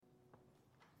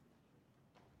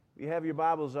you have your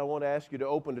Bibles, I want to ask you to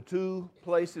open to two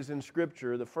places in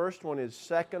Scripture. The first one is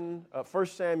 1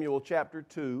 Samuel chapter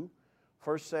 2.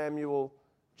 1 Samuel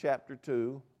chapter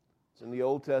 2. It's in the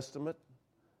Old Testament.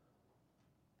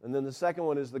 And then the second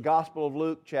one is the Gospel of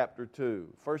Luke chapter 2.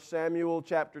 1 Samuel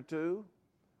chapter 2. You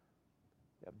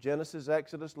have Genesis,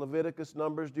 Exodus, Leviticus,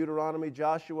 Numbers, Deuteronomy,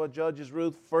 Joshua, Judges,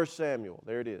 Ruth, 1 Samuel.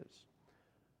 There it is.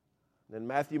 Then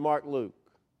Matthew, Mark, Luke.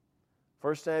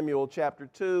 1 Samuel chapter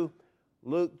 2.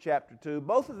 Luke chapter 2.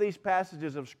 Both of these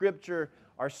passages of Scripture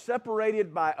are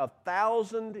separated by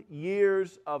 1,000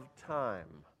 years of time.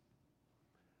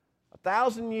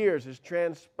 1,000 years has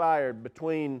transpired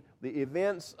between the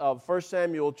events of 1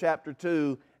 Samuel chapter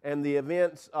 2 and the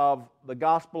events of the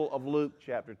Gospel of Luke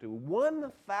chapter 2.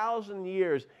 1,000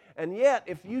 years. And yet,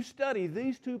 if you study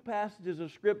these two passages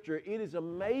of Scripture, it is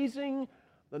amazing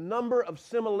the number of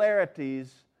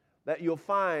similarities that you'll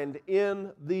find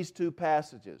in these two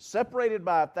passages. Separated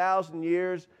by 1,000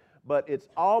 years, but it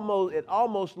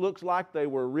almost looks like they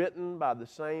were written by the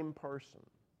same person.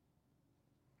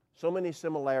 So many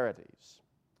similarities.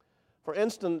 For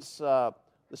instance, the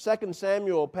 2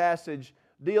 Samuel passage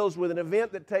deals with an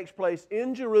event that takes place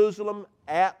in Jerusalem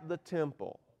at the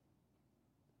temple.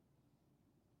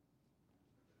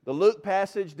 The Luke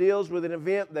passage deals with an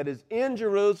event that is in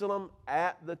Jerusalem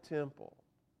at the temple.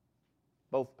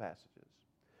 Both passages.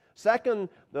 Second,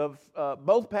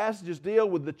 both passages deal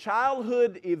with the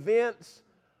childhood events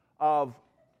of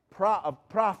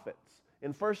prophets.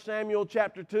 In 1 Samuel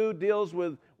chapter 2 deals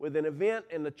with an event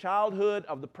in the childhood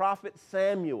of the prophet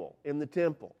Samuel in the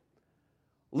temple.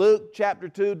 Luke chapter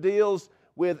 2 deals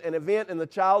with an event in the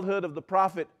childhood of the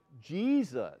prophet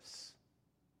Jesus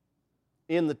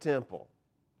in the temple.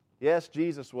 Yes,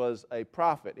 Jesus was a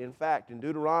prophet. In fact, in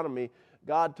Deuteronomy,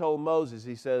 God told Moses,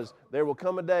 He says, there will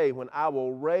come a day when I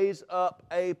will raise up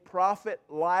a prophet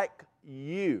like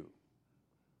you.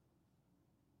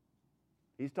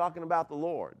 He's talking about the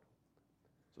Lord.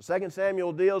 So 2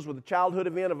 Samuel deals with the childhood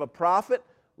event of a prophet.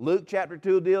 Luke chapter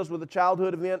 2 deals with the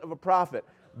childhood event of a prophet.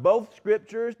 Both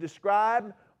Scriptures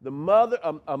describe a mother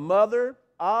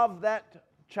of that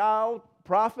child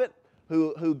prophet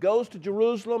who goes to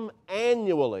Jerusalem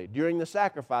annually during the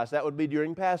sacrifice. That would be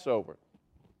during Passover.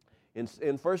 In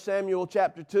 1 Samuel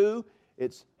chapter 2,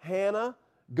 it's Hannah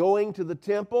going to the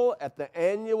temple at the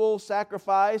annual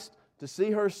sacrifice to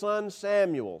see her son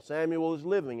Samuel. Samuel is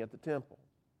living at the temple.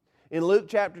 In Luke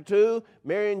chapter 2,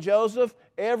 Mary and Joseph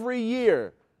every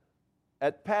year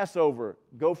at Passover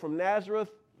go from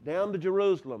Nazareth down to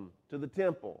Jerusalem to the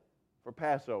temple for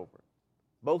Passover.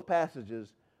 Both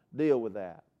passages deal with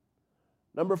that.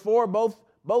 Number 4,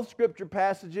 both Scripture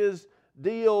passages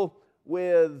deal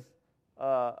with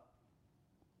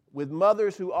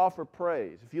mothers who offer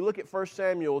praise. If you look at 1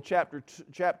 Samuel chapter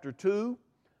 2,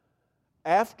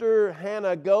 after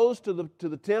Hannah goes to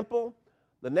the temple,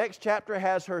 the next chapter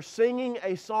has her singing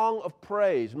a song of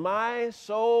praise. My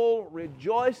soul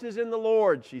rejoices in the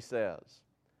Lord, she says.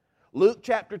 Luke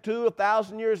chapter 2,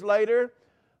 1,000 years later,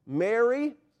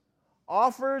 Mary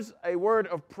offers a word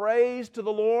of praise to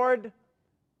the Lord.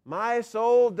 My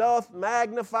soul doth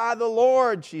magnify the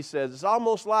Lord, she says. It's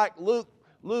almost like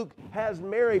Luke has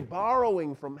Mary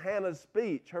borrowing from Hannah's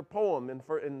speech, her poem in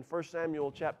 1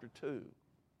 Samuel chapter 2.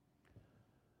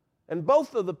 And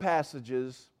both of the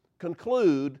passages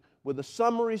conclude with a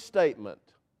summary statement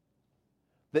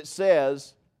that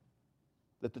says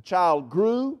that the child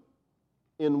grew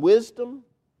in wisdom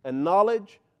and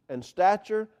knowledge and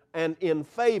stature and in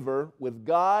favor with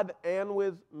God and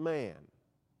with man.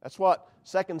 That's what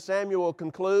 2 Samuel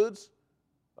concludes.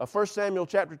 1 Samuel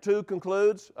chapter 2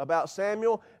 concludes about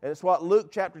Samuel, and it's what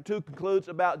Luke chapter 2 concludes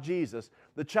about Jesus.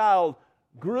 The child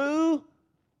grew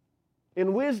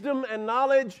in wisdom and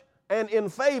knowledge and in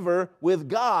favor with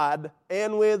God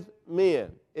and with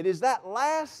men. It is that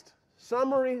last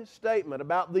summary statement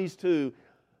about these two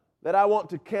that I want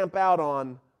to camp out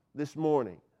on this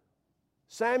morning.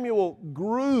 Samuel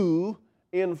grew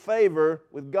in favor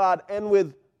with God and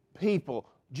with people.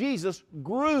 Jesus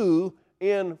grew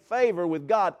in favor with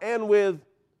God and with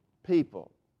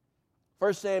people.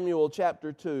 1 Samuel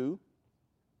chapter 2,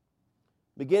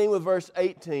 beginning with verse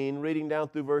 18, reading down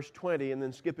through verse 20, and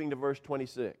then skipping to verse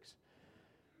 26.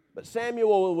 But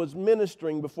Samuel was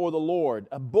ministering before the Lord,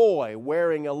 a boy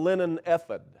wearing a linen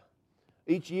ephod.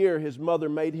 Each year his mother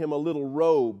made him a little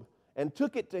robe and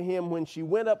took it to him when she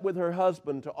went up with her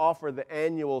husband to offer the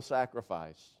annual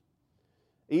sacrifice.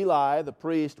 Eli, the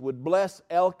priest, would bless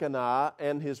Elkanah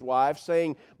and his wife,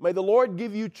 saying, May the Lord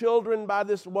give you children by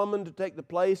this woman to take the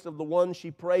place of the one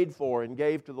she prayed for and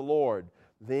gave to the Lord.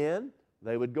 Then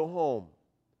they would go home.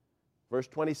 Verse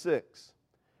 26.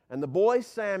 And the boy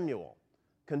Samuel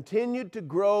continued to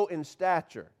grow in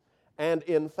stature and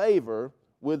in favor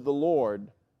with the Lord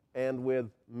and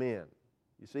with men.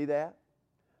 You see that?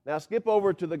 Now skip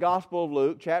over to the Gospel of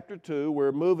Luke, chapter 2.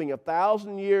 We're moving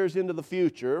 1,000 years into the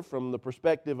future from the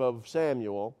perspective of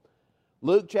Samuel.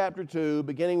 Luke chapter 2,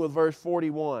 beginning with verse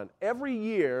 41. Every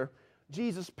year,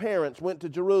 Jesus' parents went to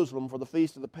Jerusalem for the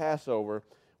feast of the Passover.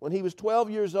 When he was 12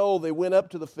 years old, they went up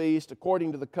to the feast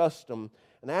according to the custom.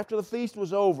 And after the feast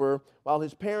was over, while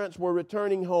his parents were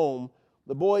returning home,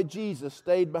 the boy Jesus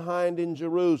stayed behind in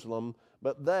Jerusalem,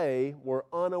 but they were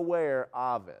unaware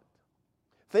of it.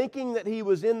 Thinking that he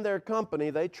was in their company,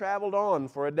 they traveled on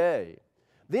for a day.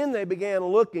 Then they began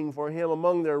looking for him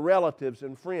among their relatives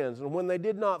and friends. And when they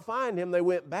did not find him, they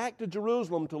went back to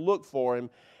Jerusalem to look for him.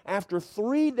 After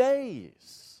 3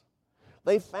 days,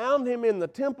 they found him in the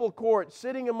temple court,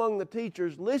 sitting among the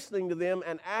teachers, listening to them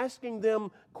and asking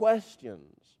them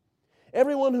questions.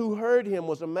 Everyone who heard him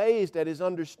was amazed at his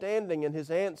understanding and his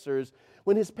answers.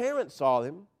 When his parents saw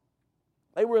him,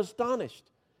 they were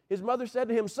astonished. His mother said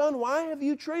to him, "Son, why have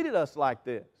you treated us like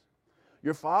this?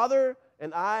 Your father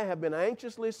and I have been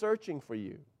anxiously searching for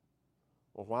you."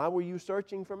 "Well, why were you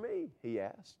searching for me?" he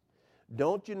asked.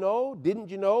 Didn't you know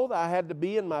that I had to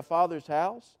be in my father's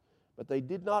house?" But they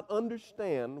did not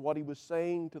understand what he was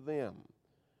saying to them.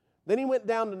 Then he went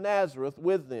down to Nazareth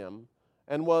with them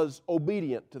and was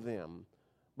obedient to them.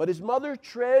 But his mother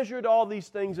treasured all these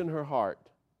things in her heart.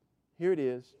 Here it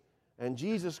is. And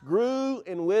Jesus grew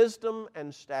in wisdom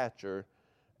and stature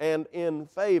and in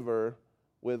favor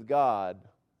with God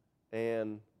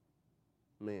and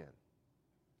men.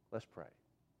 Let's pray.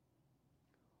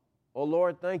 Oh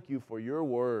Lord, thank you for your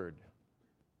word.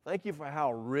 Thank you for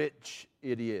how rich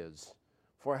it is,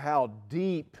 for how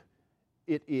deep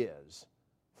it is,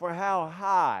 for how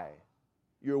high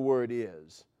your word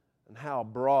is, and how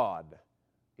broad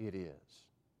it is.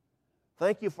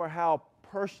 Thank you for how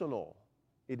personal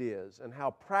it is and how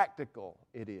practical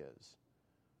it is.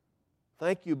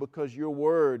 Thank you because your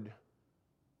word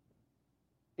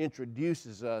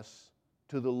introduces us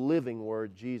to the living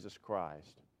word, Jesus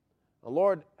Christ. Now,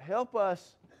 Lord, help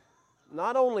us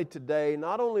not only today,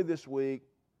 not only this week,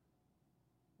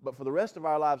 but for the rest of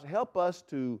our lives. Help us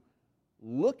to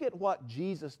look at what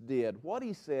Jesus did, what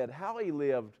he said, how he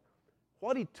lived,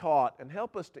 what he taught, and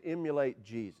help us to emulate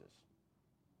Jesus.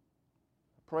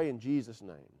 I pray in Jesus'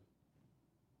 name.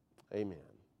 Amen.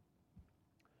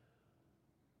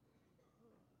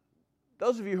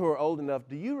 Those of you who are old enough,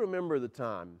 do you remember the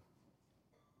time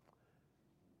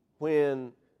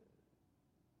when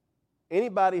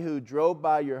anybody who drove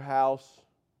by your house,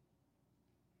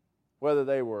 whether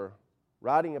they were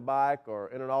riding a bike or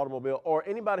in an automobile, or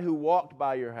anybody who walked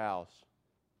by your house,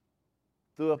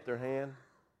 threw up their hand?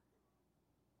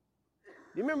 Do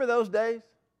you remember those days?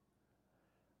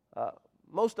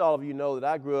 Most all of you know that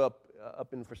I grew up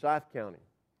in Forsyth County,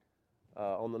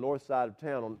 on the north side of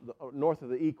town, north of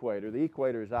the equator. The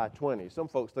equator is I-20. Some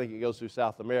folks think it goes through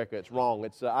South America. It's wrong.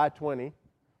 It's I-20.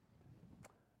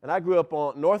 And I grew up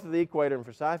on north of the equator in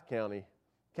Forsyth County.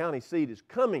 County seat is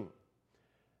Cumming.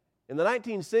 In the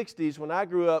 1960s, when I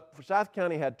grew up, Forsyth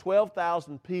County had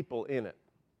 12,000 people in it.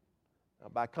 Now,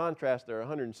 by contrast, there are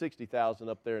 160,000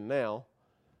 up there now.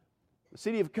 The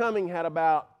city of Cumming had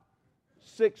about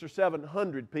 600 or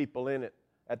 700 people in it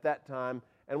at that time,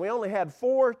 and we only had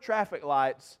 4 traffic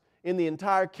lights in the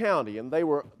entire county, and they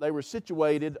were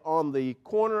situated on the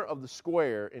corner of the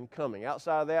square in Cumming.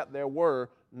 Outside of that, there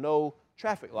were no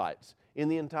traffic lights in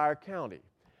the entire county.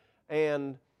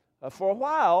 And for a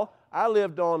while, I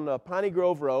lived on Piney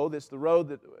Grove Road. It's the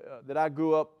road that I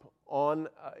grew up on.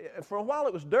 For a while,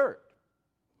 it was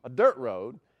a dirt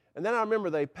road. And then I remember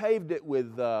they paved it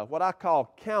with what I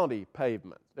call county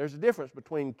pavement. There's a difference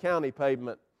between county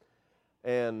pavement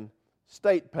and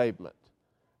state pavement.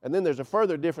 And then there's a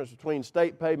further difference between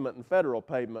state pavement and federal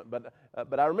pavement.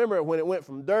 But I remember when it went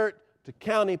from dirt to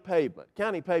county pavement.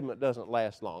 County pavement doesn't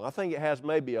last long. I think it has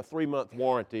maybe a 3-month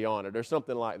warranty on it or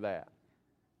something like that.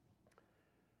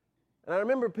 And I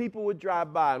remember people would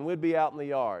drive by and we'd be out in the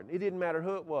yard. It didn't matter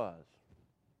who it was.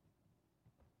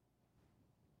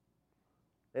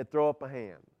 They'd throw up a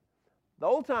hand. The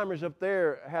old-timers up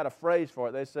there had a phrase for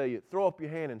it. They say, throw up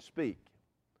your hand and speak.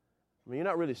 I mean, you're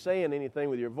not really saying anything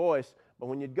with your voice, but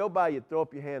when you'd go by, you'd throw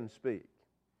up your hand and speak.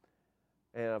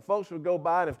 And folks would go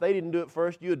by, and if they didn't do it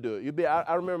first, you'd do it.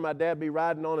 I remember my dad be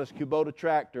riding on his Kubota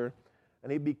tractor,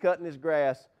 and he'd be cutting his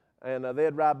grass, and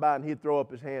they'd ride by, and he'd throw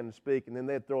up his hand and speak, and then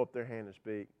they'd throw up their hand and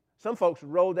speak. Some folks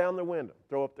would roll down their window,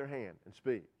 throw up their hand and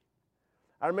speak.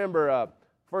 I remember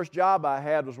first job I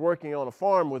had was working on a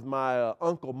farm with my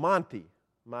Uncle Monty,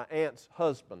 my aunt's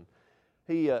husband.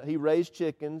 he raised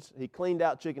chickens. He cleaned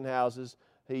out chicken houses.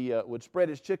 He would spread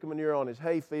his chicken manure on his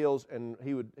hay fields, and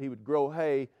he would grow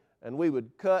hay, and we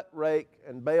would cut, rake,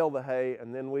 and bale the hay,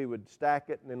 and then we would stack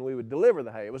it, and then we would deliver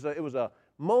the hay. It was a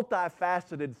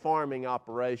multifaceted farming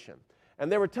operation.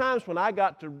 And there were times when I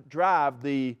got to drive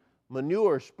the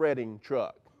manure spreading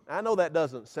truck. I know that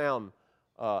doesn't sound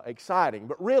exciting,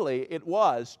 but really it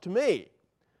was to me.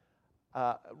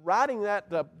 Driving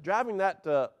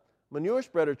that manure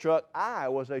spreader truck, I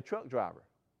was a truck driver.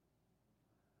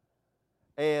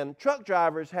 And truck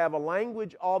drivers have a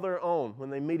language all their own when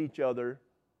they meet each other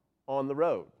on the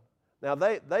road. Now,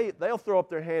 they'll throw up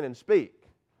their hand and speak,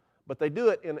 but they do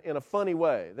it in a funny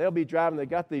way. They'll be driving, they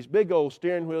got these big old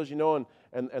steering wheels,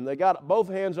 and they got both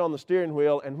hands on the steering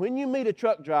wheel, and when you meet a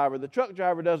truck driver, the truck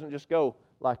driver doesn't just go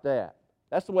like that.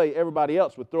 That's the way everybody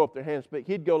else would throw up their hand and speak.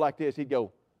 He'd go like this. He'd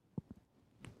go.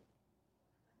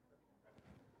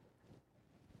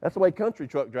 That's the way country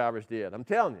truck drivers did, I'm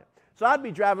telling you. So I'd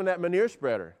be driving that manure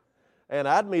spreader, and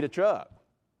I'd meet a truck.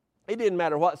 It didn't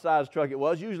matter what size truck it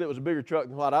was. Usually it was a bigger truck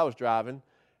than what I was driving,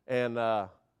 and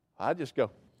I'd just go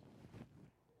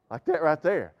like that right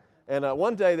there. And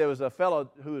one day there was a fellow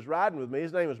who was riding with me.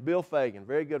 His name was Bill Fagan,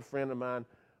 very good friend of mine.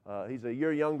 He's a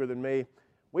year younger than me.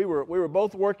 We were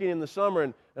both working in the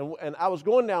summer, and I was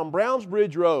going down Browns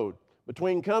Bridge Road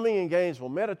between Cumming and Gainesville,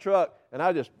 met a truck, and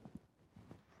I just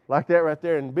like that right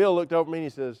there. And Bill looked over at me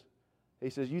and he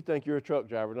says, "You think you're a truck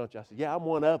driver, don't you?" I said, "Yeah, I'm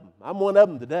one of them. I'm one of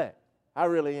them today. I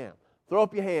really am." Throw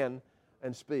up your hand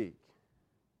and speak.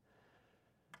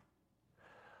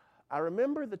 I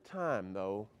remember the time,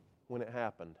 though, when it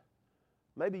happened.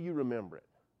 Maybe you remember it.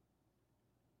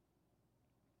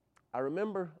 I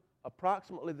remember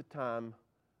approximately the time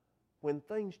when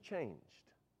things changed.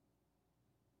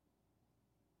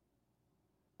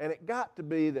 And it got to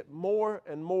be that more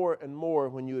and more and more,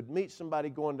 when you would meet somebody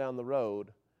going down the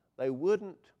road, they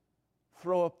wouldn't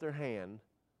throw up their hand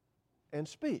and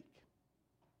speak.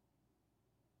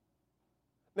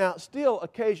 Now, still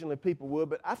occasionally people would,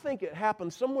 but I think it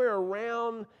happened somewhere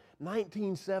around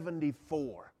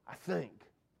 1974, I think.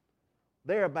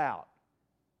 Thereabout.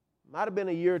 Might have been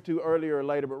a year or two earlier or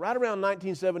later, but right around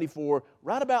 1974,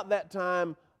 right about that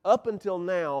time, up until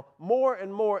now, more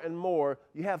and more and more,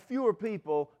 you have fewer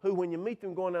people who, when you meet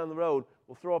them going down the road,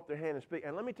 will throw up their hand and speak.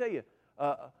 And let me tell you,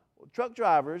 truck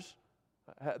drivers,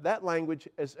 that language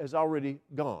has already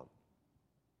gone.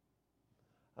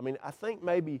 I mean, I think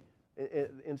maybe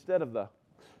instead of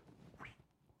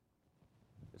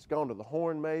it's gone to the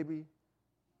horn maybe.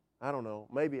 I don't know.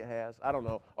 Maybe it has. I don't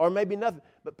know. Or maybe nothing.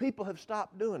 But people have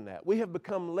stopped doing that. We have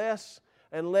become less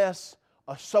and less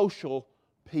a social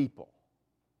people.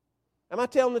 Am I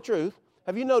telling the truth?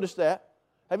 Have you noticed that?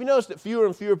 Have you noticed that fewer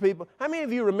and fewer people? How many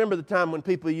of you remember the time when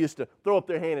people used to throw up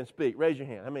their hand and speak? Raise your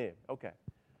hand. How many? Okay.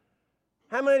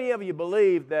 How many of you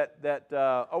believe that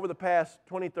over the past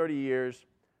 20, 30 years,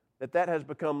 that has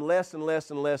become less and less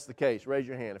and less the case? Raise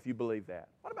your hand if you believe that.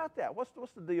 What about that?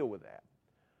 What's the deal with that?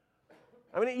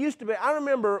 I mean, it used to be, I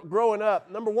remember growing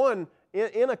up, number one,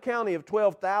 in a county of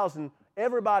 12,000,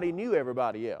 everybody knew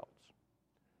everybody else.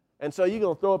 And so you're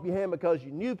going to throw up your hand because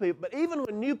you knew people. But even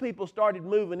when new people started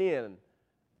moving in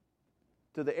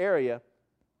to the area,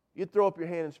 you'd throw up your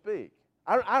hand and speak.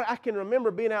 I can remember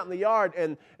being out in the yard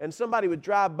and somebody would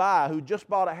drive by who just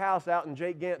bought a house out in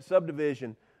Jake Gant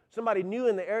subdivision. Somebody new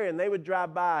in the area, and they would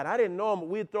drive by, and I didn't know them, but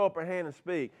we'd throw up our hand and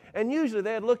speak. And usually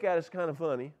they'd look at us kind of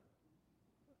funny.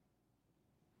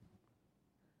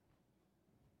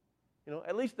 You know,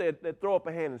 at least they'd throw up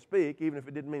a hand and speak, even if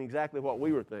it didn't mean exactly what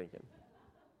we were thinking.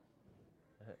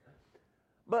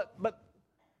 But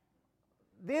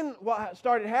then what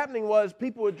started happening was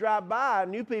people would drive by,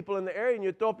 new people in the area, and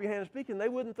you'd throw up your hand and speak, and they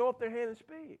wouldn't throw up their hand and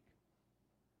speak.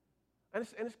 And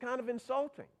it's kind of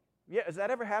insulting. Yeah, has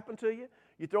that ever happened to you?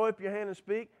 You throw up your hand and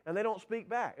speak, and they don't speak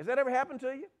back. Has that ever happened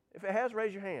to you? If it has,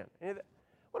 raise your hand.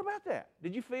 What about that?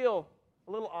 Did you feel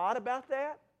a little odd about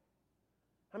that?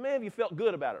 How many of you felt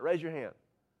good about it? Raise your hand.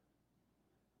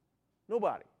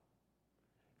 Nobody.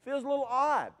 Feels a little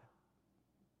odd.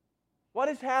 What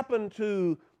has happened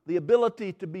to the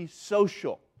ability to be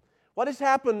social? What has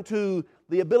happened to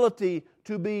the ability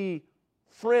to be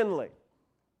friendly?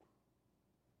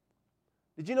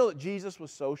 Did you know that Jesus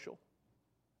was social?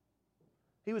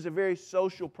 He was a very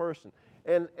social person.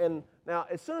 And now,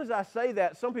 as soon as I say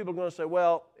that, some people are going to say,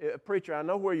 well, preacher, I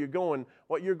know where you're going.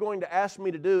 What you're going to ask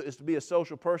me to do is to be a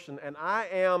social person, and I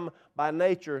am, by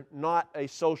nature, not a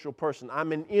social person.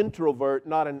 I'm an introvert,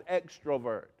 not an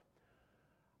extrovert.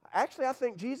 Actually, I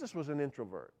think Jesus was an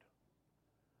introvert.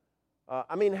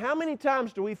 How many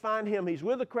times do we find him? He's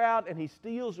with a crowd and he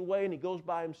steals away and he goes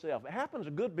by himself. It happens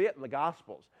a good bit in the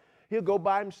Gospels. He'll go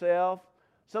by himself.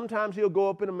 Sometimes he'll go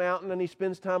up in a mountain and he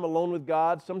spends time alone with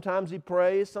God. Sometimes he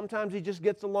prays. Sometimes he just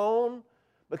gets alone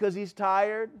because he's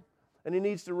tired and he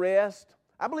needs to rest.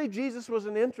 I believe Jesus was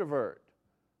an introvert.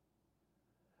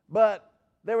 But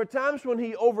there were times when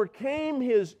he overcame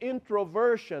his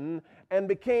introversion and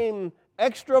became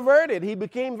extroverted. He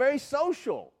became very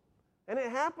social. And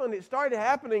it started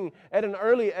happening at an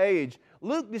early age.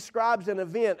 Luke describes an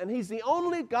event, and he's the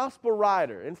only gospel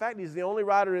writer, in fact, he's the only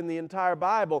writer in the entire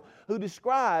Bible, who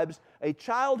describes a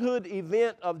childhood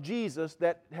event of Jesus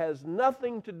that has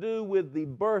nothing to do with the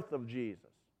birth of Jesus.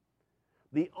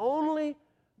 The only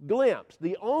glimpse,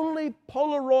 the only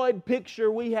Polaroid picture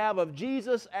we have of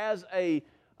Jesus as a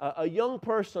young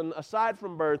person, aside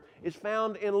from birth, is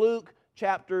found in Luke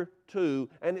chapter 2,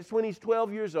 and it's when he's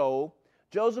 12 years old.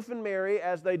 Joseph and Mary,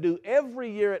 as they do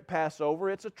every year at Passover,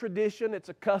 it's a tradition, it's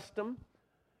a custom.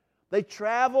 They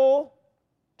travel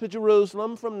to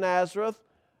Jerusalem from Nazareth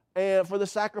and for the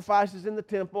sacrifices in the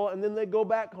temple, and then they go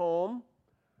back home.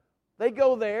 They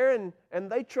go there and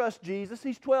they trust Jesus.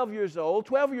 He's 12 years old.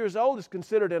 12 years old is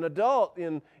considered an adult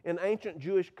in ancient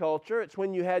Jewish culture. It's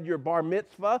when you had your bar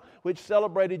mitzvah, which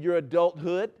celebrated your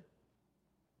adulthood.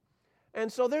 And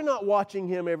so they're not watching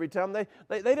him every time.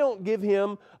 They don't give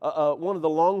him one of the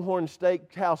Longhorn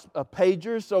Steakhouse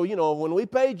pagers. So, when we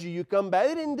page you, you come back.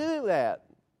 They didn't do that.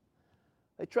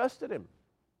 They trusted him.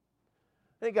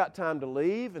 They got time to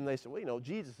leave, and they said, well,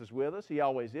 Jesus is with us. He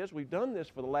always is. We've done this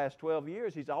for the last 12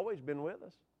 years. He's always been with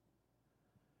us.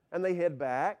 And they head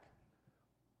back.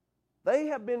 They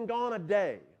have been gone a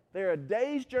day. They're a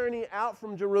day's journey out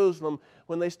from Jerusalem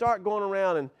when they start going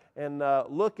around and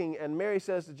looking, and Mary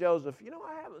says to Joseph,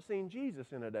 I haven't seen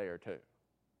Jesus in a day or two.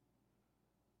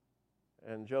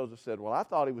 And Joseph said, well, I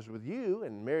thought he was with you.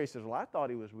 And Mary says, well, I thought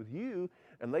he was with you.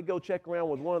 And they go check around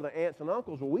with one of the aunts and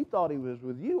uncles. Well, we thought he was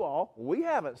with you all. We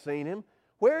haven't seen him.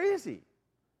 Where is he?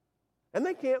 And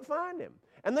they can't find him.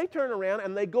 And they turn around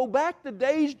and they go back the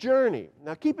day's journey.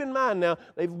 Now keep in mind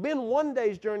they've been one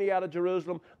day's journey out of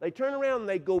Jerusalem. They turn around and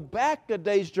they go back a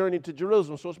day's journey to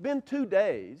Jerusalem. So it's been 2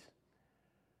 days.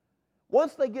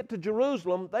 Once they get to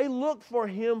Jerusalem, they look for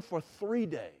him for 3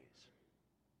 days.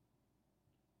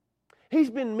 He's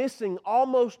been missing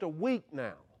almost a week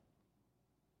now.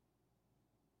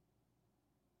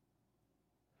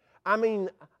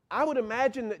 I would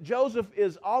imagine that Joseph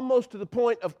is almost to the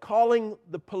point of calling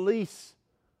the police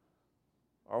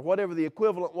or whatever the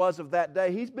equivalent was of that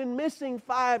day. He's been missing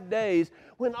 5 days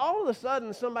when all of a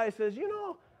sudden somebody says,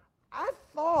 I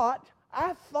thought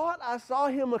I saw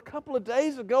him a couple of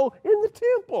days ago in the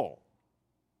temple.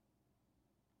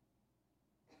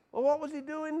 Well, what was he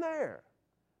doing there?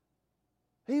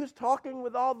 He was talking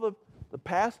with all the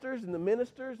pastors and the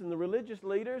ministers and the religious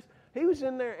leaders. He was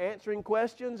in there answering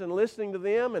questions and listening to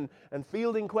them and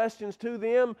fielding questions to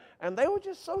them, and they were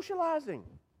just socializing.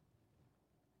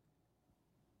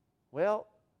 Well,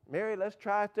 Mary, let's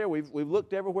try it there. We've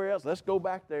looked everywhere else. Let's go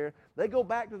back there. They go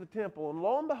back to the temple, and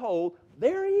lo and behold,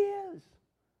 there he is.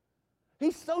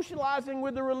 He's socializing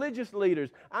with the religious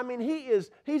leaders.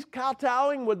 He's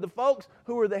kowtowing with the folks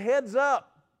who are the heads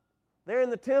up there in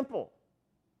the temple.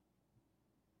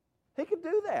 He could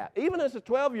do that. Even as a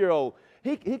 12-year-old,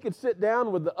 he could sit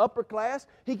down with the upper class.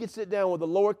 He could sit down with the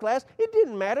lower class. It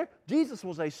didn't matter. Jesus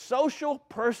was a social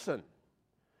person.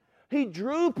 He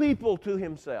drew people to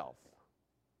himself.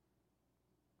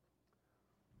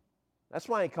 That's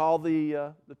why he called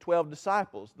the 12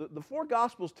 disciples. The 4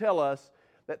 Gospels tell us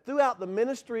that throughout the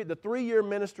 3-year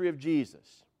ministry of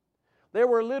Jesus, there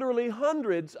were literally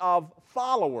hundreds of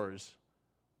followers,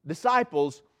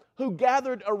 disciples, who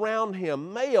gathered around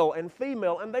him, male and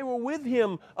female, and they were with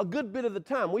him a good bit of the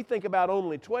time. We think about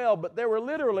only 12, but there were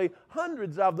literally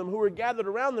hundreds of them who were gathered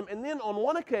around them. And then on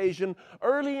one occasion,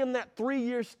 early in that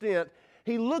 3-year stint,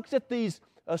 he looks at these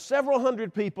several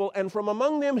hundred people, and from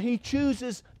among them he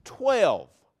chooses 12.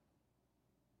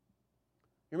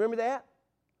 You remember that?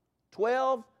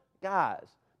 12 guys.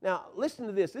 Now, listen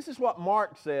to this. This is what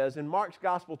Mark says in Mark's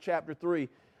Gospel, chapter 3.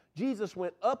 Jesus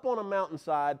went up on a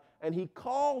mountainside, and he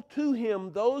called to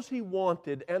him those he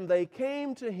wanted, and they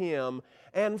came to him,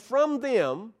 and from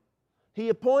them he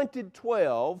appointed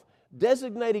 12,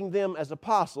 designating them as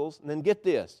apostles, and then get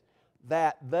this,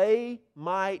 that they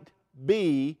might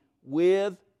be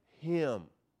with him.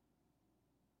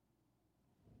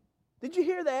 Did you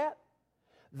hear that?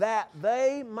 That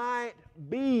they might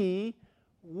be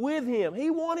with him. He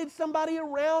wanted somebody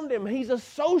around him. He's a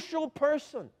social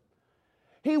person.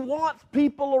 He wants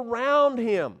people around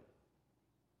him.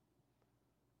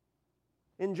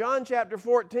 In John chapter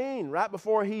 14, right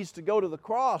before he's to go to the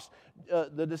cross,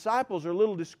 the disciples are a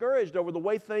little discouraged over the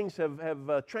way things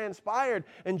have transpired.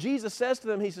 And Jesus says to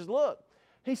them, He says, look,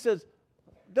 He says,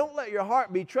 don't let your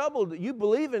heart be troubled. You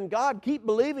believe in God, keep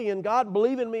believing in God,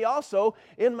 believe in me also.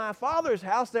 In my Father's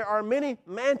house there are many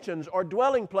mansions or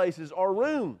dwelling places or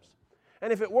rooms.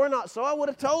 And if it were not so, I would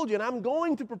have told you. And I'm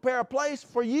going to prepare a place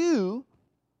for you.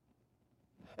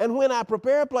 And when I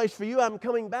prepare a place for you, I'm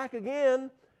coming back again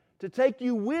to take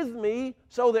you with me,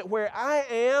 so that where I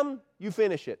am, you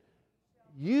finish it,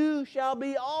 you shall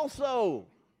be also.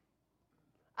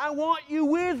 I want you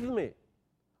with me.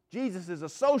 Jesus is a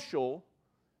social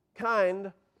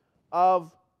kind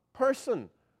of person.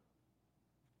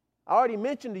 I already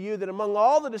mentioned to you that among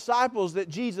all the disciples that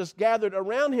Jesus gathered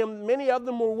around Him, many of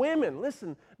them were women.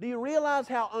 Listen, do you realize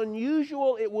how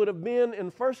unusual it would have been in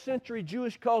first century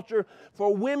Jewish culture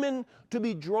for women to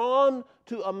be drawn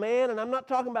to a man? And I'm not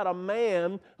talking about a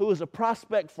man who is a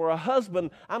prospect for a husband.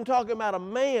 I'm talking about a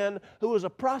man who is a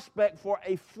prospect for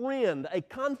a friend, a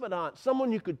confidant,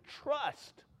 someone you could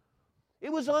trust.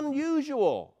 It was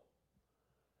unusual.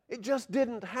 It just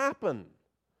didn't happen.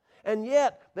 And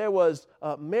yet, there was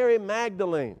Mary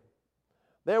Magdalene.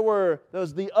 There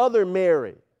was the other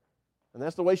Mary. And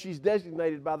that's the way she's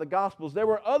designated by the Gospels. There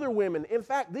were other women. In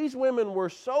fact, these women were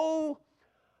so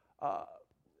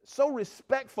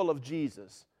respectful of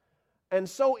Jesus and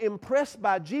so impressed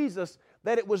by Jesus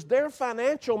that it was their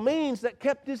financial means that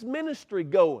kept His ministry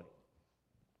going.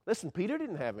 Listen, Peter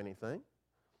didn't have anything.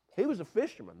 He was a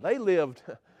fisherman. They lived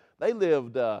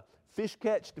fish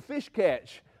catch to fish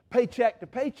catch, paycheck to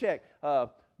paycheck.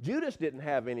 Judas didn't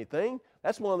have anything.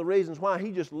 That's one of the reasons why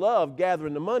he just loved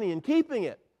gathering the money and keeping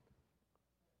it.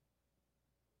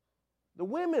 The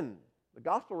women, the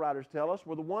gospel writers tell us,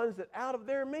 were the ones that out of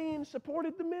their means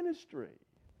supported the ministry.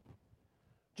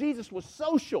 Jesus was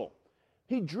social.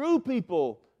 He drew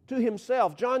people to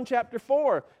Himself. John chapter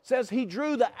 4 says He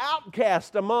drew the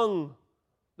outcast among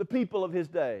the people of His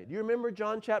day. Do you remember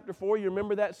John chapter 4? You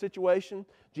remember that situation?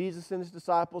 Jesus and His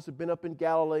disciples had been up in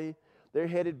Galilee. They're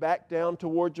headed back down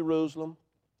toward Jerusalem.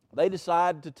 They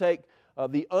decide to take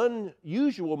the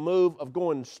unusual move of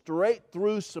going straight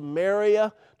through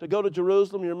Samaria to go to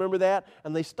Jerusalem. You remember that?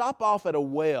 And they stop off at a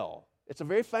well. It's a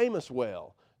very famous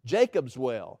well, Jacob's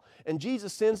well. And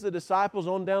Jesus sends the disciples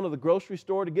on down to the grocery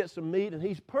store to get some meat, and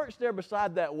He's perched there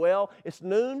beside that well. It's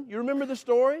noon. You remember the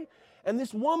story? And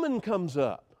this woman comes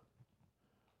up.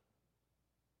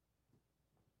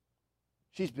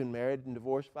 She's been married and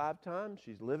divorced 5 times.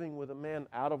 She's living with a man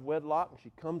out of wedlock. And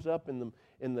she comes up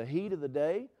in the heat of the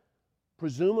day,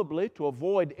 presumably to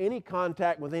avoid any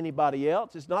contact with anybody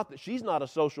else. It's not that she's not a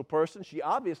social person. She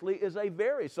obviously is a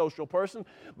very social person,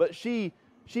 but she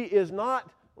is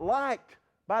not liked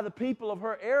by the people of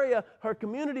her area, her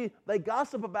community. They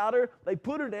gossip about her, they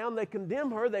put her down, they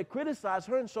condemn her, they criticize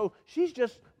her, and so she's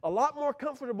just a lot more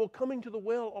comfortable coming to the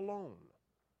well alone.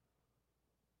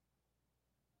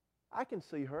 I can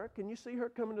see her. Can you see her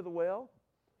coming to the well?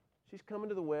 She's coming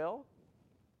to the well.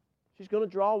 She's going to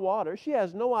draw water. She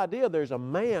has no idea there's a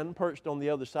man perched on the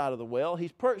other side of the well.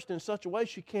 He's perched in such a way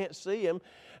she can't see him.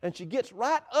 And she gets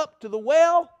right up to the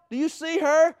well. Do you see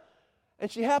her? And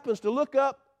she happens to look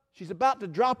up. She's about to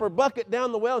drop her bucket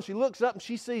down the well, and she looks up and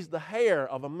she sees the hair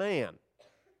of a man.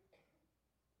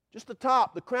 Just the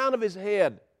top, the crown of his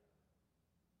head.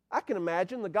 I can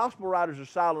imagine, the gospel writers are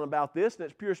silent about this, and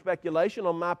it's pure speculation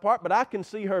on my part, but I can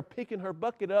see her picking her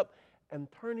bucket up and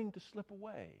turning to slip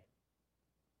away.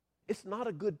 It's not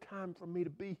a good time for me to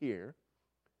be here.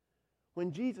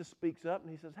 When Jesus speaks up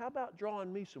and He says, how about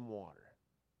drawing me some water?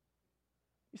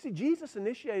 You see, Jesus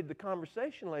initiated the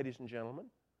conversation, ladies and gentlemen.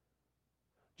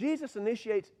 Jesus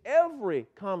initiates every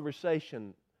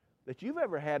conversation that you've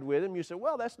ever had with Him. You say,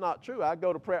 well, that's not true. I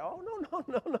go to prayer. Oh,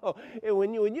 no. And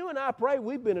when you and I pray,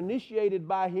 we've been initiated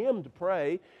by Him to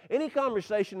pray. Any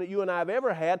conversation that you and I have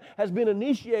ever had has been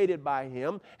initiated by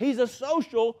Him. He's a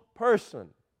social person.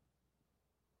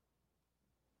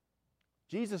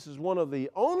 Jesus is one of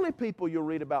the only people you'll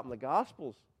read about in the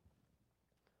Gospels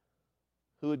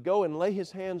who would go and lay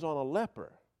His hands on a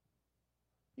leper.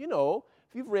 You know,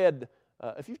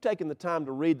 if you've taken the time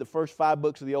to read the first 5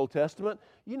 books of the Old Testament,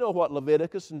 you know what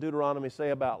Leviticus and Deuteronomy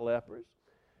say about lepers.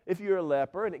 If you're a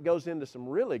leper, and it goes into some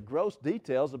really gross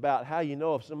details about how you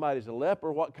know if somebody's a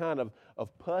leper, what kind of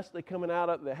pus they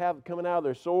have coming out of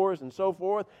their sores and so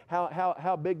forth,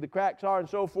 how big the cracks are and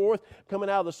so forth, coming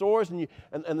out of the sores, and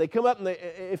they come up, and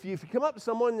if you come up to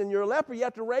someone and you're a leper, you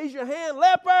have to raise your hand,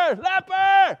 leper,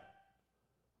 leper,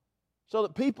 so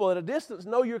that people at a distance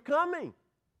know you're coming.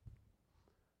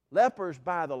 Lepers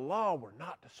by the law were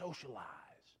not to socialize.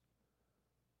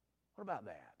 What about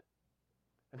that?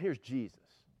 And here's Jesus.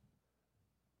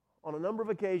 On a number of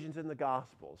occasions in the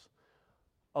Gospels,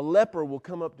 a leper will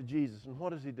come up to Jesus, and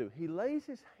what does he do? He lays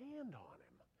his hand on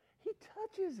him. He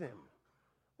touches him.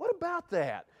 What about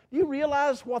that? Do you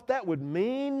realize what that would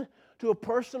mean to a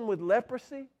person with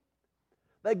leprosy?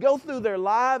 They go through their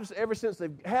lives, ever since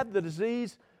they've had the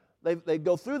disease, they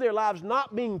go through their lives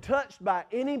not being touched by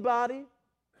anybody,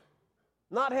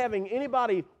 not having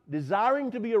anybody desiring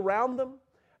to be around them,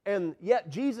 and yet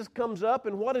Jesus comes up,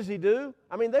 and what does he do?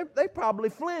 I mean, they probably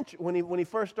flinch when he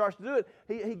first starts to do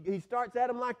it. He starts at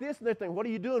them like this, and they're thinking, what are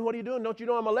you doing? What are you doing? Don't you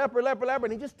know I'm a leper,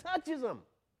 and he just touches them.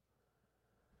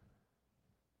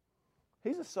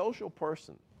 He's a social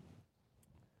person.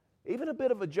 Even a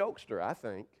bit of a jokester, I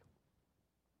think.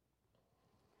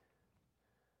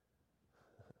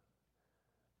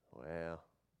 Well,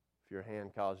 if your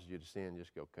hand causes you to sin,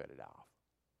 just go cut it off.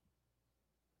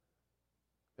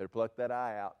 Better pluck that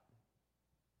eye out.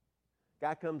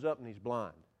 Guy comes up and he's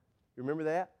blind. You remember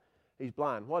that? He's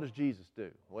blind. What does Jesus do?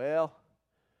 Well,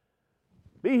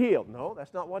 be healed. No,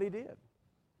 that's not what he did.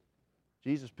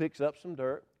 Jesus picks up some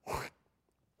dirt.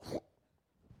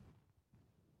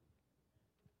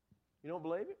 You don't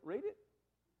believe it? Read it.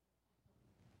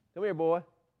 Come here, boy.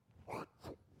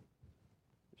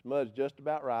 This mud's just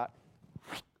about right.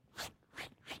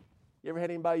 You ever had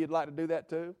anybody you'd like to do that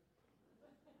to?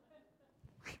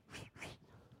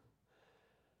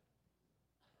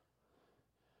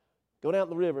 Go down to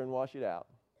the river and wash it out.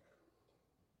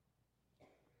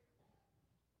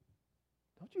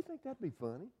 Don't you think that'd be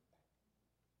funny?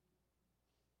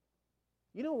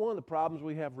 You know one of the problems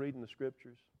we have reading the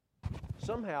Scriptures?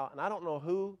 Somehow, and I don't know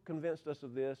who convinced us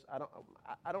of this, I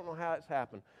don't know how it's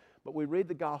happened, but we read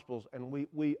the Gospels and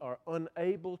we are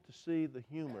unable to see the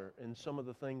humor in some of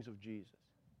the things of Jesus.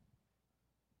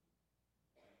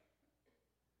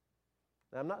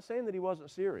 Now, I'm not saying that he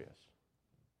wasn't serious,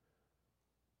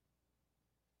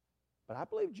 but I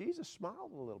believe Jesus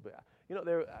smiled a little bit. You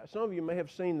know, some of you may have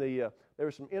seen there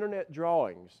were some internet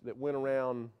drawings that went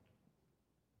around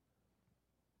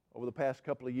over the past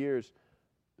couple of years.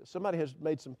 Somebody has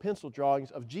made some pencil drawings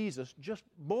of Jesus just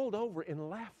bowled over in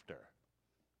laughter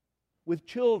with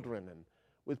children and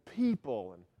with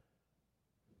people. And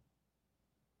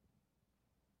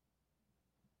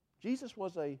Jesus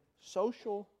was a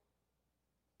social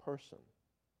person.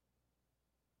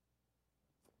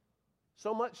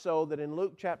 So much so that in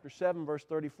Luke chapter 7, verse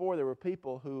 34, there were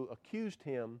people who accused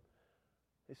him.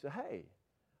 They said, hey,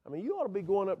 I mean, you ought to be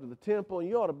going up to the temple, and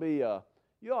you ought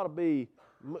to be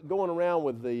going around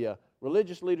with the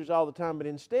religious leaders all the time, but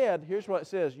instead, here's what it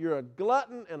says: you're a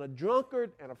glutton and a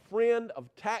drunkard and a friend of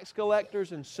tax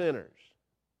collectors and sinners.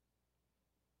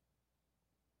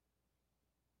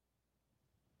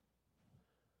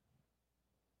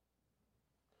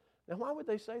 Now, why would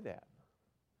they say that?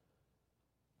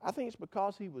 I think it's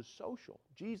because he was social.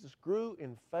 Jesus grew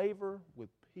in favor with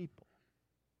people.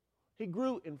 He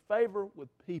grew in favor with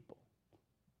people.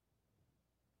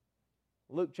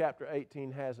 Luke chapter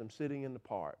 18 has him sitting in the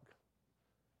park.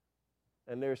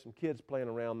 And there's some kids playing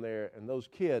around there. And those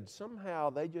kids,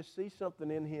 somehow, they just see something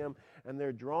in him. And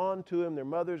they're drawn to him. Their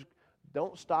mothers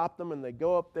don't stop them. And they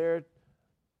go up there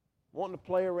wanting to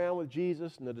play around with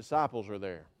Jesus. And the disciples are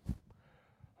there.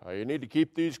 You need to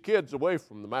keep these kids away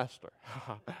from the master.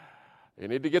 You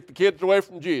need to get the kids away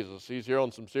from Jesus. He's here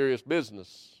on some serious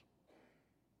business.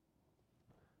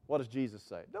 What does Jesus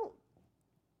say? Don't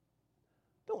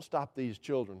stop these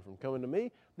children from coming to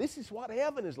me. This is what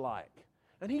heaven is like.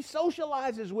 And he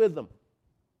socializes with them.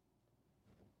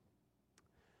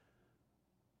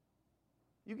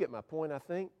 You get my point, I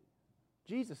think.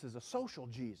 Jesus is a social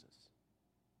Jesus.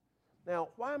 Now,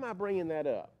 why am I bringing that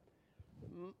up?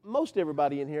 Most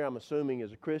everybody in here, I'm assuming,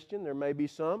 is a Christian. There may be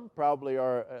some, probably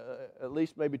are at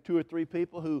least maybe 2 or 3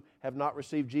 people who have not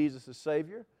received Jesus as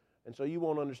Savior. And so you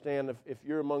won't understand if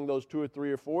you're among those 2 or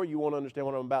 3 or 4, you won't understand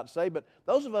what I'm about to say. But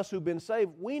those of us who've been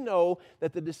saved, we know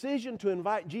that the decision to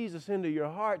invite Jesus into your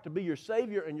heart to be your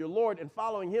Savior and your Lord and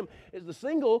following Him is the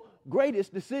single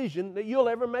greatest decision that you'll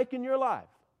ever make in your life.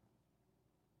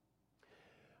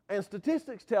 And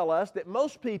statistics tell us that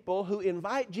most people who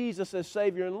invite Jesus as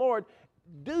Savior and Lord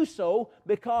do so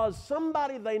because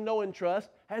somebody they know and trust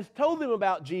has told them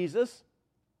about Jesus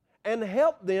and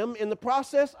helped them in the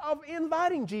process of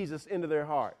inviting Jesus into their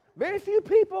heart. Very few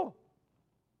people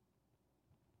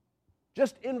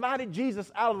just invited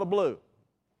Jesus out of the blue.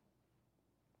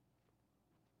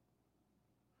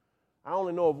 I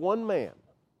only know of one man.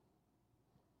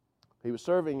 He was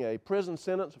serving a prison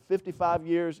sentence of 55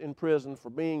 years in prison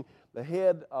for being the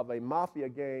head of a mafia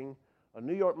gang, a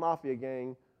New York mafia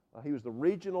gang, He was the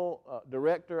regional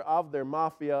director of their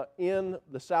mafia in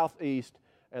the Southeast,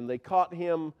 and they caught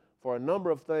him for a number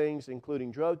of things,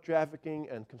 including drug trafficking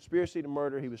and conspiracy to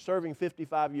murder. He was serving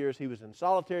 55 years. He was in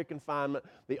solitary confinement.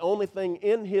 The only thing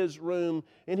in his room,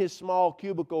 in his small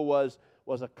cubicle, was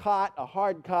a cot, a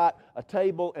hard cot, a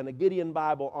table, and a Gideon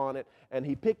Bible on it. And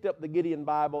he picked up the Gideon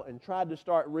Bible and tried to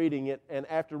start reading it. And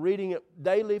after reading it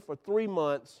daily for 3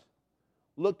 months,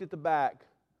 looked at the back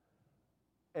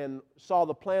and saw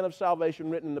the plan of salvation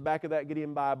written in the back of that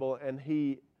Gideon Bible, and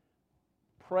he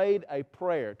prayed a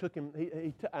prayer. Took him.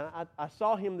 I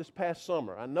saw him this past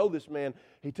summer. I know this man.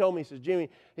 He told me, he says, Jimmy,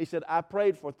 he said, I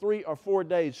prayed for 3 or 4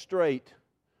 days straight,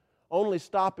 only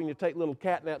stopping to take little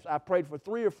cat naps. I prayed for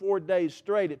 3 or 4 days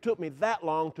straight. It took me that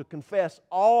long to confess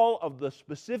all of the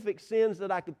specific sins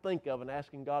that I could think of and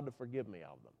asking God to forgive me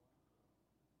of them.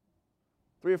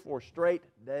 3 or 4 straight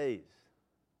days.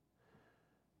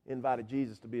 Invited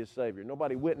Jesus to be his Savior.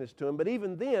 Nobody witnessed to him, but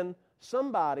even then,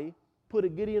 somebody put a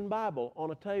Gideon Bible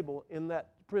on a table in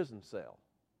that prison cell.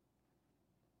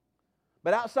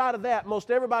 But outside of that,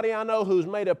 most everybody I know who's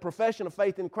made a profession of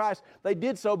faith in Christ, they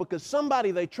did so because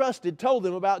somebody they trusted told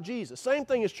them about Jesus. Same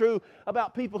thing is true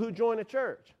about people who join a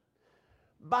church.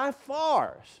 By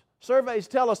far, surveys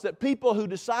tell us that people who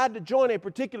decide to join a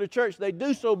particular church, they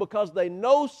do so because they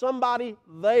know somebody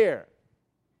there.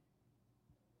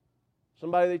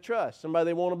 Somebody they trust, somebody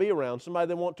they want to be around, somebody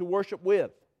they want to worship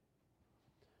with.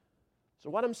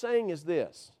 So what I'm saying is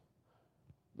this.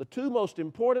 The 2 most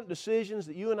important decisions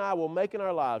that you and I will make in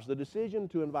our lives, the decision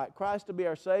to invite Christ to be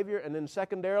our Savior, and then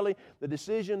secondarily, the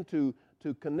decision to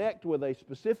connect with a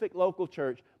specific local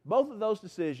church, both of those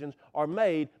decisions are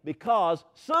made because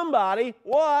somebody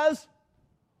was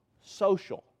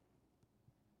social.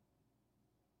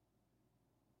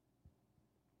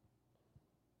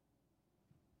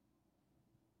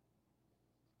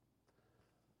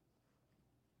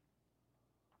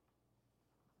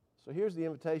 So here's the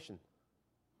invitation.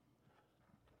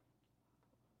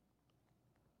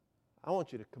 I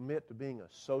want you to commit to being a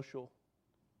social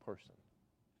person.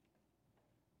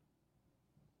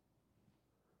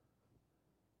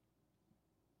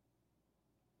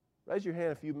 Raise your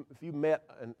hand if you met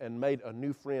and made a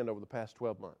new friend over the past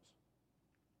 12 months.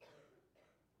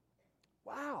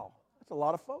 Wow, that's a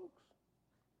lot of folks.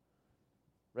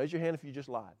 Raise your hand if you just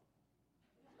lied.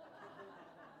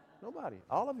 Nobody.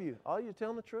 All of you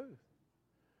telling the truth.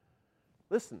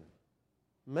 Listen,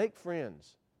 make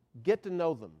friends. Get to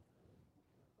know them.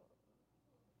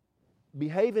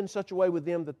 Behave in such a way with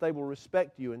them that they will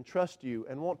respect you and trust you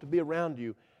and want to be around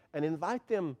you, and invite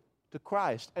them to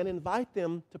Christ and invite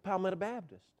them to Palmetto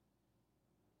Baptist.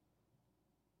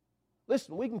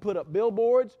 Listen, we can put up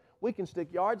billboards, we can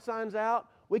stick yard signs out,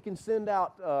 we can send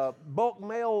out bulk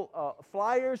mail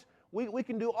flyers, we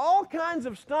can do all kinds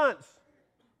of stunts.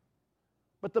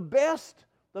 But the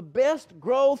best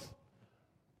growth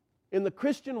in the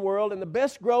Christian world and the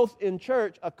best growth in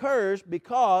church occurs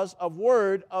because of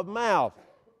word of mouth.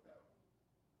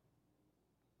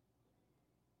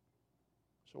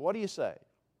 So what do you say?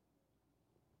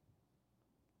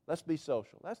 Let's be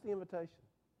social. That's the invitation.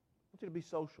 I want you to be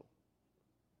social.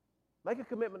 Make a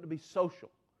commitment to be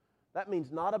social. That means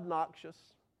not obnoxious.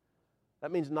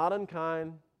 That means not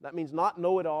unkind. That means not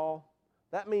know-it-all.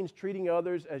 That means treating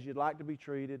others as you'd like to be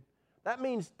treated. That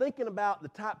means thinking about the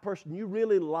type of person you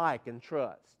really like and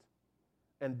trust,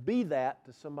 and be that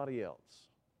to somebody else.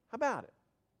 How about it?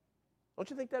 Don't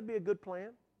you think that'd be a good plan?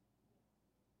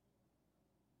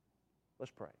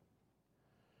 Let's pray.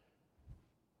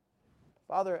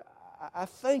 Father, I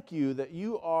thank you that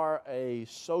you are a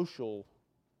social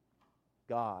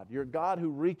God. You're a God who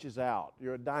reaches out.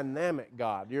 You're a dynamic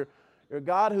God. You're a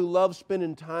God who loves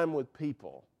spending time with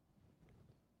people.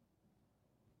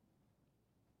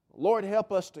 Lord,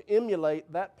 help us to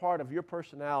emulate that part of your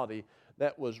personality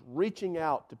that was reaching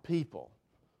out to people,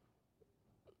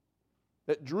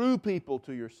 that drew people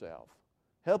to yourself.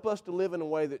 Help us to live in a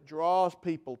way that draws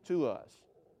people to us.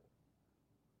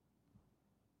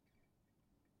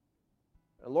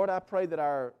 And Lord, I pray that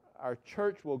our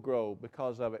church will grow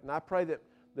because of it. And I pray that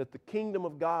the kingdom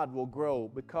of God will grow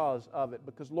because of it.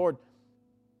 Because, Lord,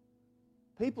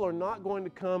 people are not going to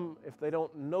come if they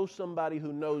don't know somebody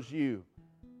who knows you.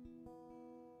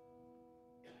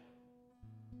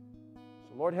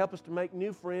 So, Lord, help us to make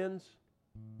new friends.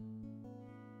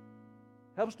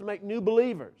 Help us to make new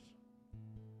believers.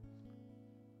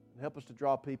 And help us to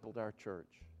draw people to our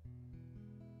church.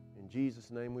 In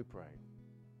Jesus' name we pray.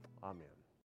 Amen.